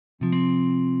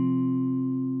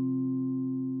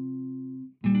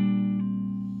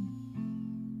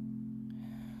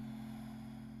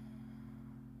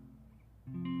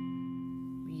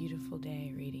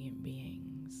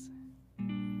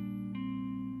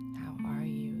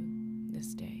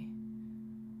this day?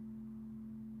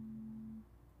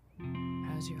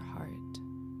 How's your heart?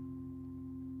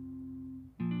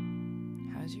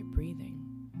 How's your breathing?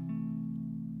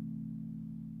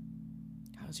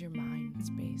 How's your mind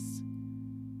space?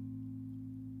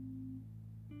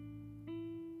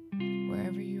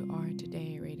 Wherever you are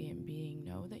today, radiant being,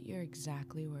 know that you're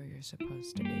exactly where you're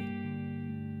supposed to be.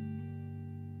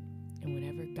 And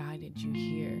whatever guided you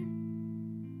here,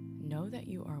 know that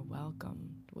you are welcomed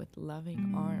with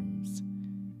loving arms.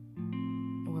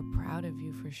 And we're proud of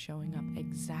you for showing up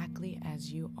exactly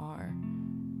as you are.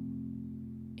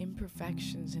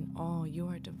 Imperfections and all, you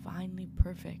are divinely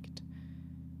perfect,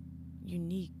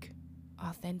 unique,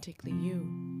 authentically you.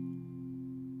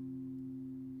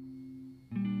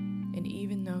 And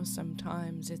even though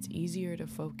sometimes it's easier to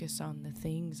focus on the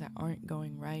things that aren't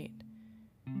going right,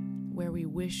 where we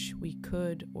wish we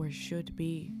could or should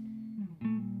be,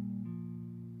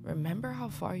 remember how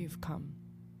far you've come.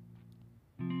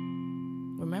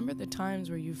 Remember the times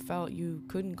where you felt you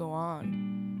couldn't go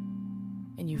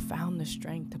on, and you found the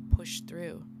strength to push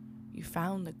through. You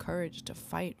found the courage to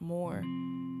fight more.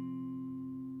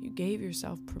 You gave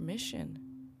yourself permission.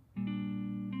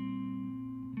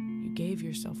 You gave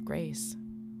yourself grace.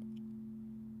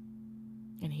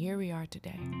 And here we are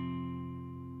today.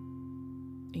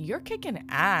 You're kicking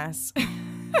ass.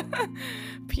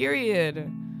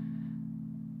 Period.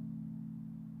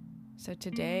 So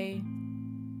today,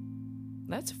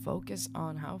 let's focus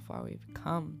on how far we've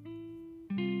come.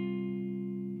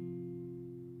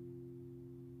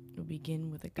 We'll begin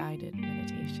with a guided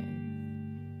meditation.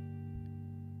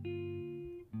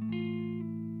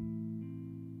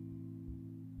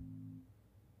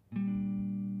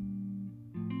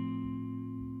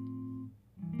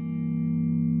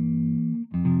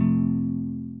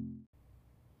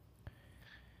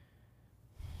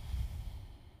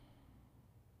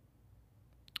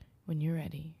 When you're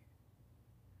ready,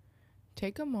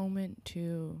 take a moment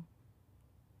to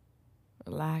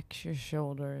relax your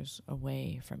shoulders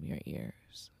away from your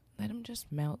ears. Let them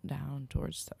just melt down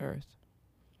towards the earth.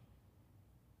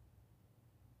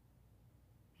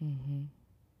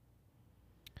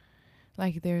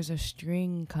 Like there's a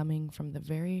string coming from the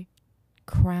very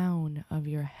crown of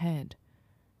your head.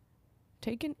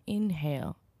 Take an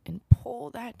inhale and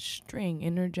pull that string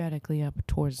energetically up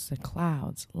towards the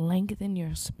clouds. Lengthen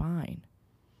your spine.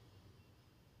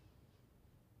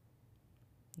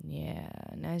 Yeah,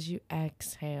 and as you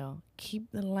exhale,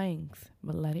 keep the length,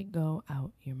 but let it go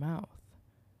out your mouth.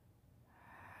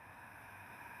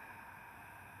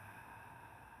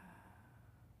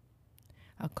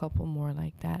 A couple more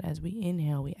like that. As we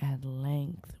inhale, we add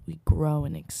length. We grow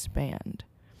and expand.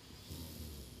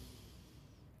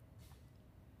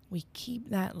 We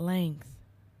keep that length,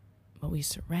 but we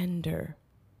surrender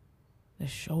the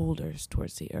shoulders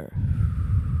towards the earth.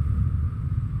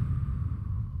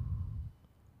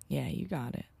 Yeah, you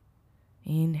got it.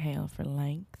 Inhale for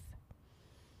length.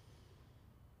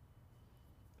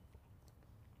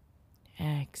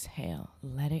 Exhale,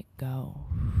 let it go.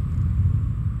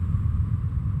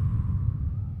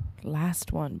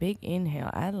 Last one, big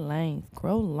inhale, add length,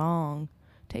 grow long,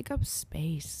 take up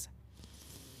space.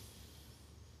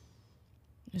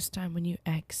 This time when you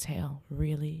exhale,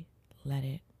 really let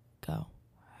it go.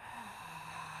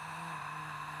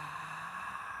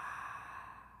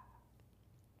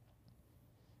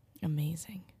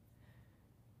 Amazing.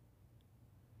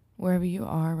 Wherever you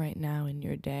are right now in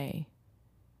your day,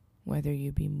 whether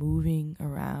you be moving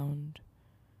around,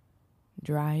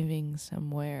 driving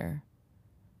somewhere,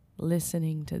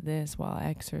 listening to this while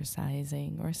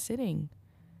exercising, or sitting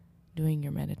doing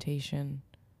your meditation,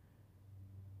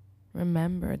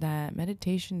 remember that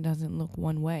meditation doesn't look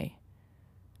one way.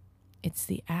 It's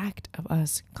the act of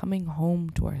us coming home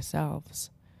to ourselves,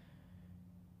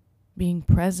 being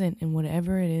present in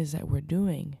whatever it is that we're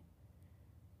doing,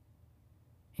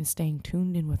 and staying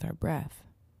tuned in with our breath.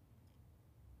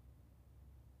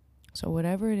 So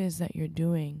whatever it is that you're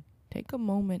doing, take a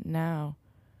moment now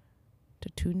to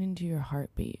tune into your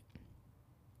heartbeat.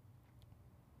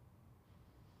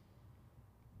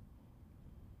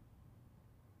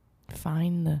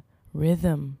 Find the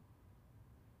rhythm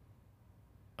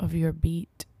of your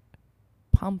beat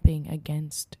pumping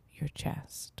against your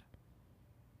chest.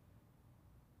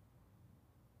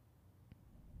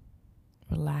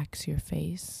 Relax your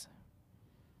face.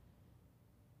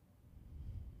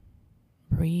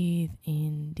 Breathe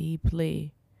in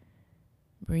deeply.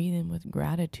 Breathe in with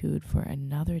gratitude for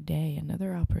another day,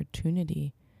 another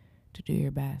opportunity to do your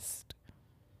best.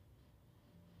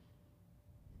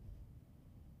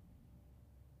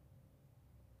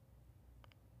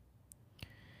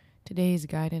 Today's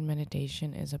guided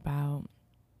meditation is about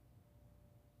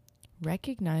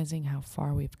recognizing how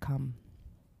far we've come.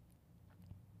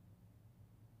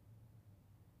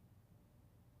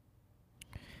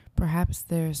 Perhaps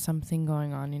there's something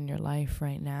going on in your life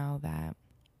right now that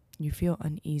you feel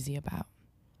uneasy about.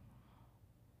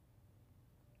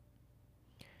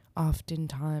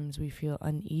 Oftentimes we feel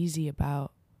uneasy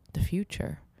about the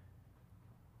future.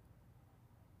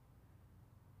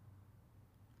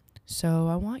 So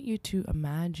I want you to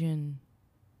imagine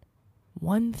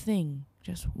one thing,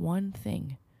 just one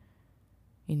thing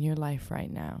in your life right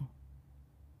now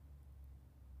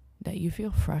that you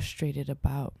feel frustrated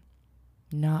about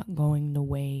not going the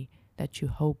way that you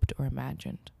hoped or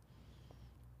imagined.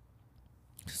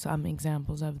 Some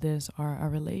examples of this are a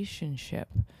relationship,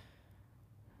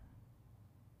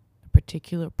 a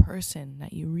particular person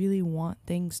that you really want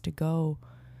things to go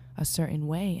a certain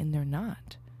way and they're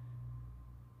not.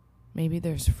 Maybe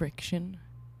there's friction.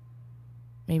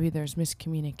 Maybe there's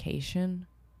miscommunication.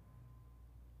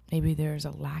 Maybe there's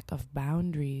a lack of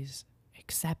boundaries,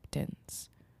 acceptance,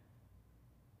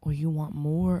 or you want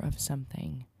more of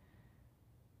something.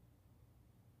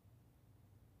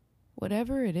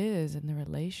 Whatever it is in the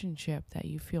relationship that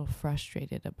you feel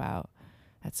frustrated about,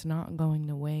 that's not going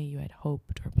the way you had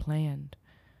hoped or planned,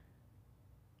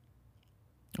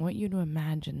 I want you to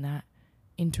imagine that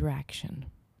interaction.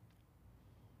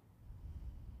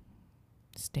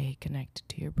 Stay connected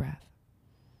to your breath.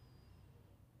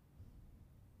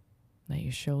 Let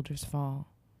your shoulders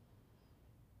fall.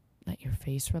 Let your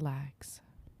face relax.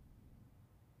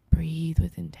 Breathe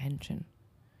with intention.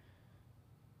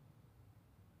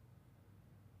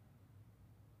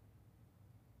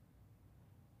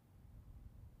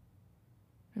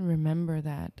 And remember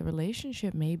that the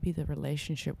relationship may be the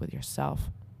relationship with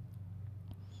yourself.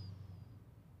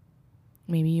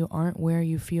 Maybe you aren't where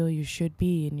you feel you should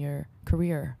be in your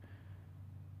career,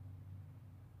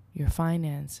 your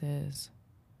finances.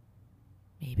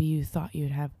 Maybe you thought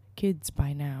you'd have kids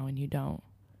by now and you don't.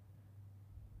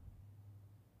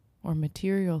 Or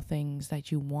material things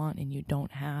that you want and you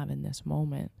don't have in this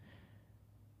moment.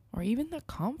 Or even the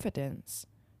confidence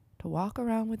to walk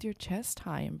around with your chest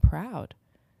high and proud.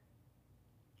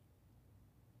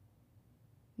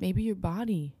 Maybe your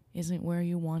body isn't where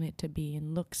you want it to be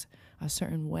and looks a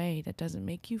certain way that doesn't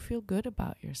make you feel good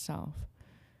about yourself.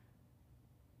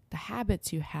 The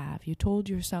habits you have, you told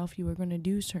yourself you were going to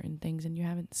do certain things and you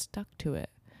haven't stuck to it.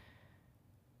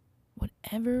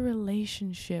 Whatever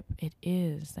relationship it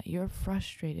is that you're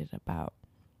frustrated about,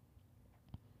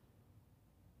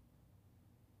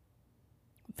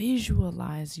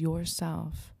 visualize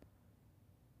yourself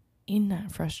in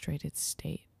that frustrated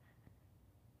state.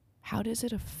 How does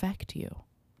it affect you?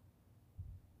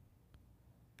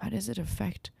 How does it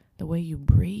affect the way you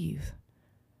breathe?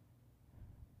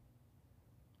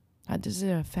 How does it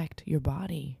affect your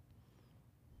body?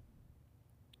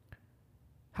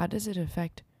 How does it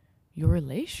affect your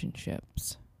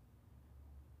relationships?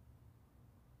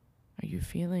 Are you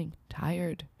feeling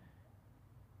tired,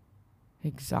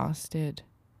 exhausted,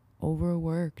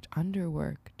 overworked,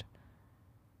 underworked,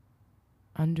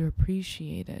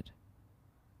 underappreciated,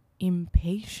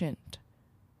 impatient?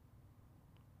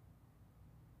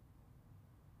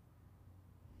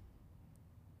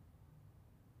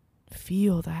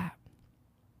 Feel that.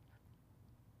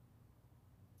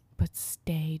 But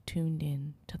stay tuned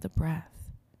in to the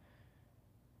breath.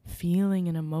 Feeling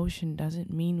an emotion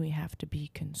doesn't mean we have to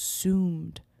be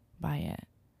consumed by it.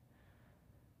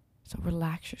 So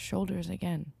relax your shoulders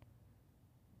again.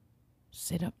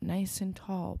 Sit up nice and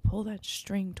tall. Pull that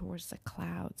string towards the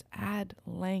clouds. Add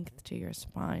length to your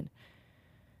spine.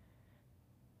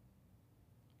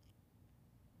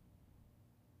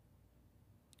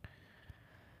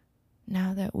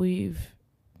 Now that we've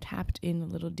tapped in a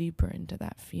little deeper into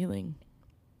that feeling,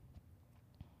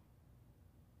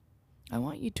 I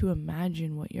want you to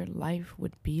imagine what your life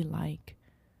would be like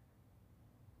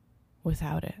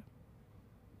without it.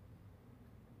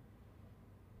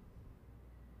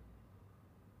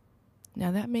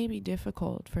 Now that may be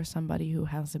difficult for somebody who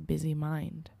has a busy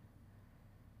mind.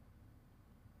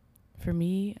 For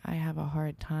me, I have a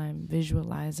hard time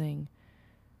visualizing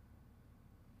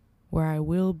where I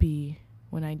will be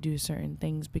when I do certain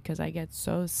things because I get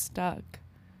so stuck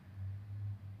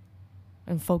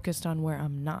and focused on where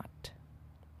I'm not.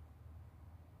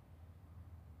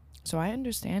 So I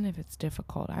understand if it's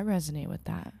difficult. I resonate with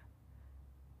that.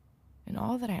 And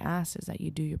all that I ask is that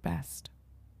you do your best.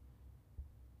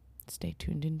 Stay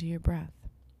tuned into your breath.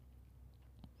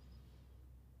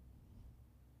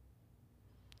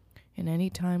 And any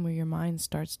time where your mind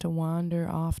starts to wander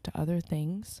off to other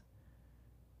things,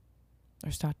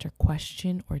 or start to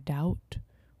question or doubt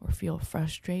or feel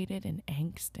frustrated and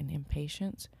angst and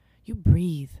impatience, you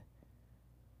breathe.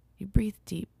 You breathe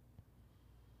deep.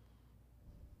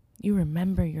 You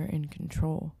remember you're in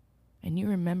control. And you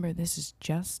remember this is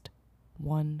just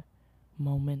one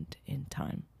moment in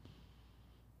time.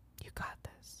 You got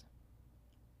this.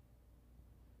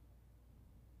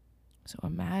 So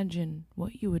imagine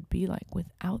what you would be like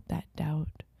without that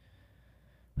doubt,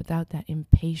 without that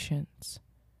impatience,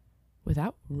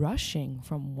 without rushing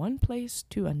from one place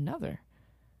to another.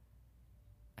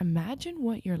 Imagine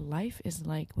what your life is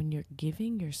like when you're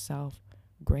giving yourself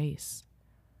grace.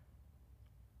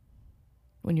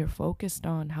 When you're focused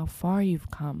on how far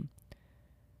you've come,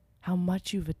 how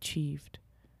much you've achieved,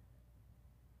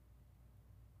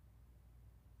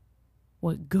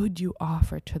 what good you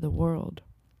offer to the world.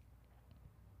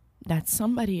 That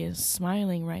somebody is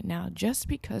smiling right now just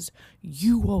because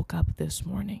you woke up this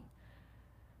morning,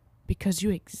 because you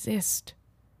exist.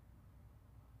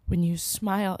 When you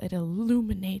smile, it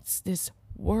illuminates this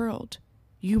world.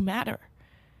 You matter.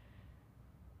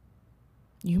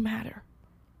 You matter.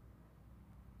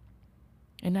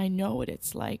 And I know what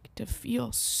it's like to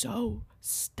feel so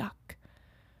stuck,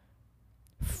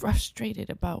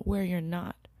 frustrated about where you're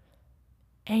not,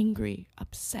 angry,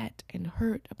 upset, and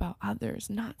hurt about others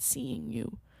not seeing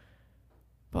you.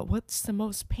 But what's the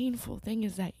most painful thing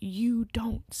is that you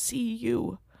don't see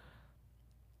you.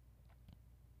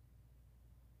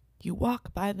 You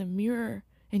walk by the mirror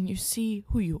and you see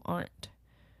who you aren't.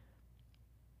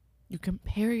 You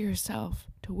compare yourself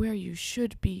to where you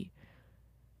should be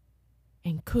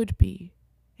and could be,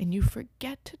 and you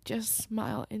forget to just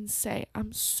smile and say,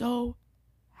 I'm so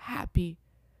happy.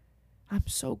 I'm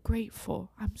so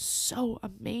grateful. I'm so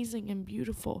amazing and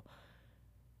beautiful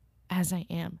as I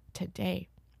am today.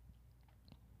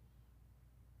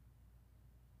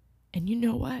 And you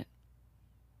know what?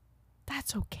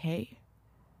 That's okay.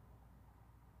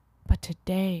 But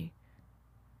today,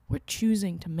 we're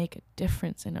choosing to make a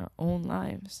difference in our own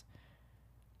lives.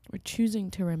 We're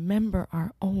choosing to remember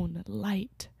our own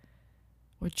light.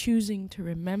 We're choosing to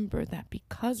remember that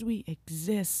because we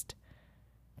exist,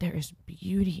 there is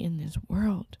beauty in this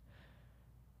world.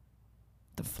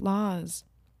 The flaws,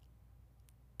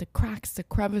 the cracks, the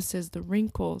crevices, the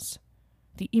wrinkles,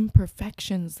 the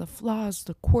imperfections, the flaws,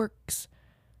 the quirks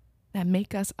that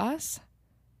make us us,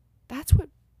 that's what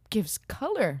gives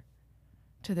color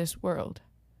to this world.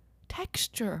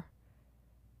 Texture,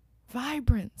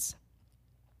 vibrance.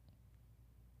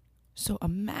 So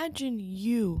imagine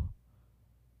you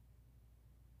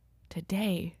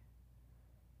today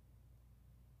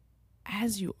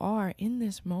as you are in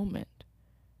this moment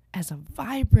as a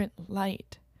vibrant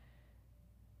light,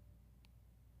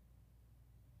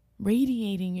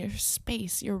 radiating your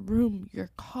space, your room, your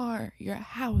car, your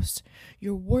house,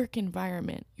 your work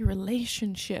environment, your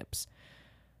relationships.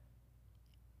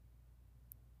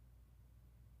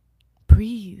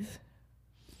 Breathe.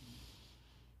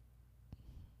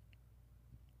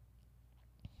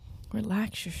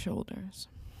 Relax your shoulders.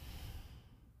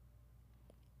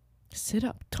 Sit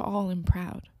up tall and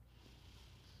proud.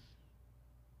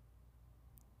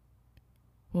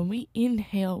 When we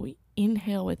inhale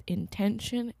with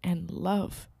intention and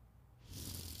love.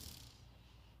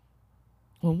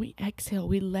 When we exhale,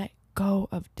 we let go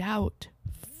of doubt,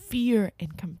 fear,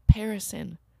 and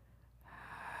comparison.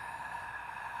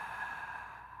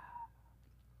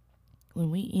 When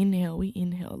we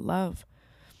inhale love,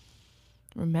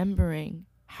 remembering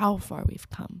how far we've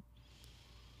come.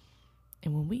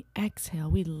 And when we exhale,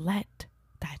 we let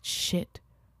that shit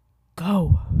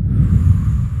go.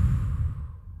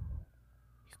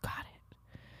 You got it.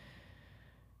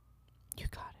 You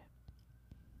got it.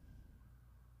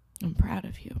 I'm proud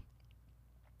of you.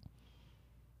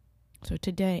 So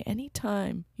today,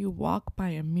 anytime you walk by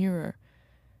a mirror,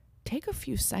 take a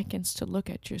few seconds to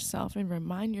look at yourself and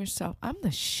remind yourself, I'm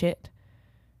the shit.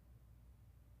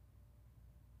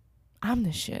 I'm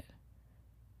the shit.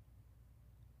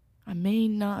 I may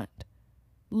not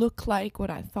look like what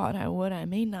I thought I would. I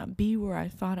may not be where I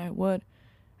thought I would.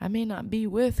 I may not be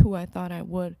with who I thought I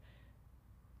would.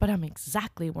 But I'm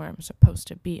exactly where I'm supposed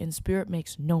to be. And Spirit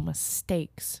makes no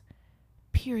mistakes.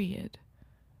 Period.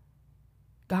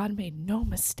 God made no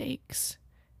mistakes.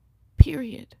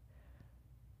 Period.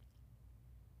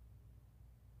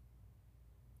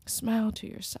 Smile to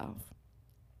yourself.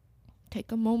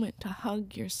 Take a moment to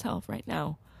hug yourself right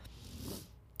now.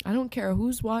 I don't care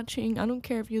who's watching. I don't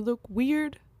care if you look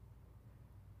weird.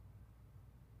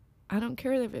 I don't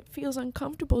care if it feels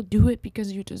uncomfortable. Do it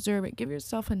because you deserve it. Give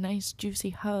yourself a nice juicy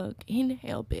hug.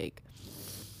 Inhale big.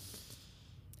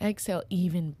 Exhale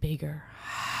even bigger.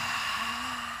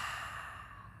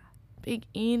 Big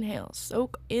inhale.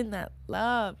 Soak in that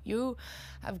love. You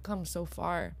have come so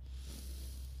far.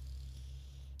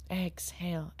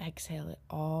 Exhale. Exhale it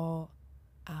all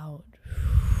out.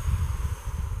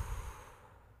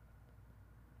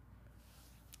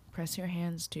 Press your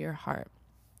hands to your heart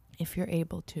if you're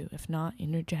able to. If not,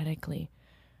 energetically.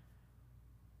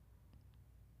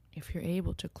 If you're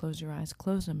able to close your eyes,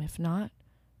 close them. If not,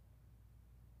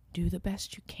 do the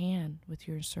best you can with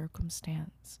your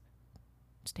circumstance.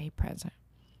 Stay present.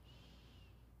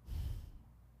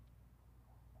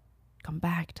 Come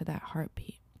back to that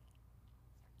heartbeat.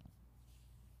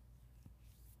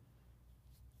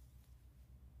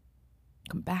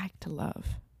 Come back to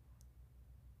love.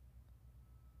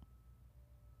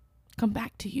 Come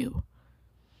back to you.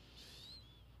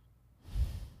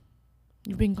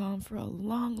 You've been gone for a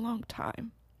long, long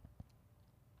time.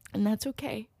 And that's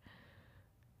okay.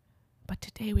 But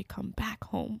today we come back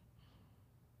home.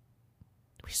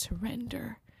 We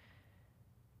surrender.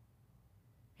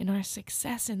 And our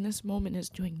success in this moment is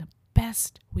doing the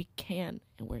best we can.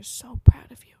 And we're so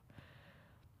proud of you.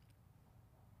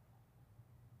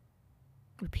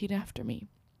 Repeat after me.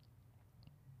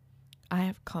 I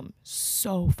have come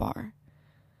so far.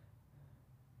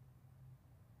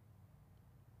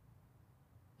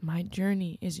 My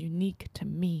journey is unique to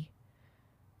me.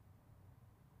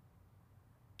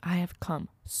 I have come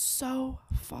so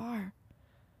far.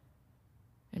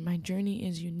 And my journey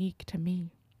is unique to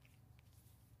me.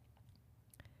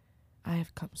 I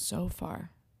have come so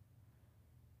far.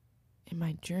 And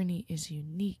my journey is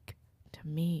unique to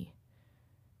me.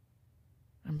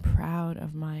 I'm proud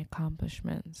of my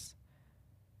accomplishments.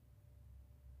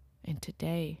 And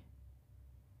today,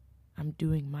 I'm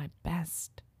doing my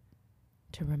best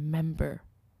to remember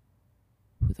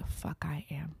who the fuck I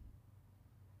am.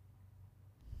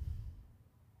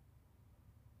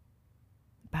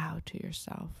 Bow to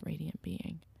yourself, radiant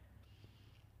being.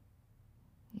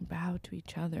 Bow to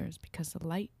each other, because the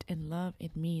light and love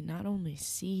in me not only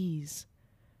sees,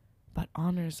 but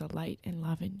honors the light and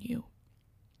love in you.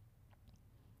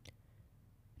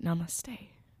 Namaste.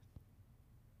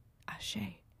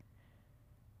 Ashe.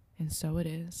 And so it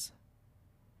is.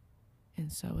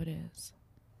 And so it is.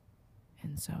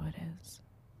 And so it is.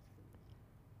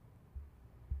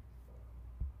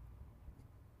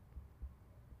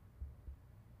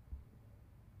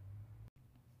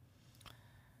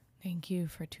 Thank you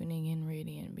for tuning in,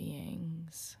 radiant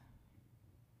beings.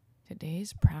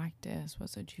 Today's practice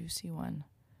was a juicy one.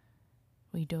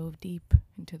 We dove deep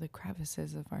into the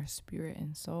crevices of our spirit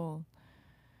and soul.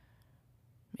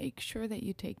 Make sure that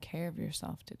you take care of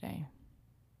yourself today.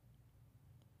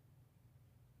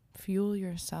 Fuel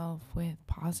yourself with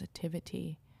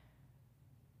positivity,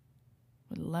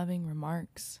 with loving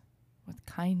remarks, with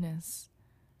kindness,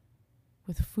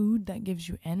 with food that gives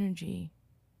you energy.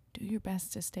 Do your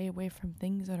best to stay away from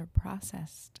things that are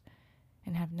processed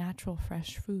and have natural,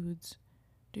 fresh foods.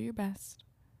 Do your best.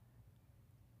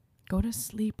 Go to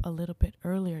sleep a little bit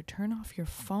earlier. Turn off your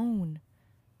phone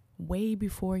way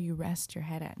before you rest your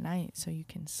head at night so you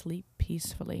can sleep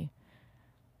peacefully.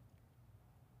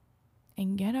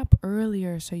 And get up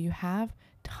earlier so you have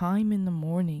time in the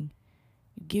morning.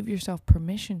 You give yourself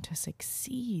permission to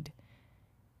succeed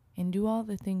and do all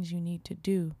the things you need to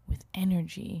do with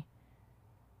energy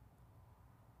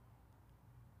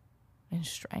and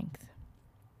strength.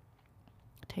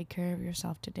 Take care of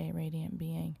yourself today, radiant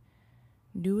being.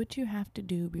 Do what you have to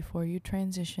do before you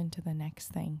transition to the next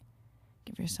thing.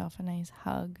 Give yourself a nice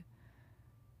hug.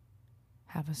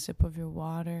 Have a sip of your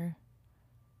water.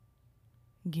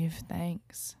 Give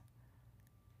thanks.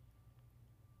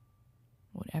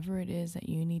 Whatever it is that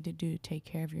you need to do to take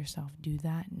care of yourself, do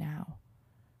that now.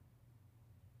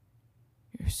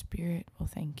 Your spirit will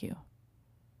thank you.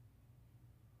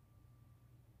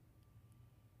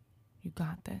 You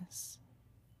got this.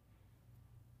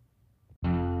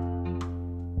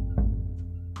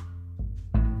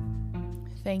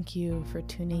 Thank you for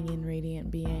tuning in,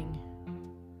 radiant being.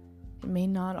 It may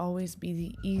not always be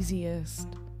the easiest,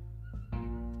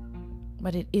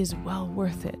 but it is well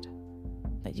worth it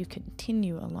that you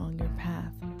continue along your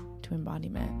path to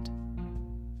embodiment.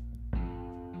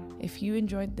 If you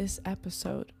enjoyed this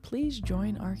episode, please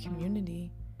join our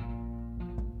community.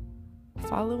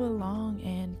 Follow along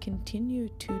and continue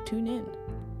to tune in.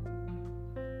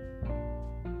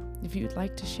 If you'd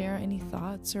like to share any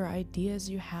thoughts or ideas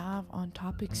you have on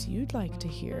topics you'd like to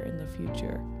hear in the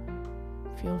future,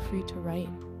 feel free to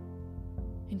write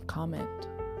and comment.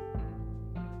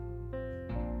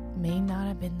 May not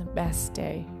have been the best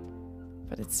day,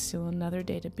 but it's still another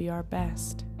day to be our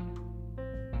best.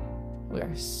 We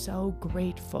are so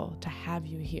grateful to have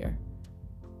you here.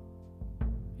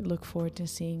 look forward to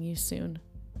seeing you soon.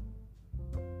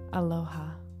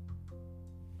 Aloha.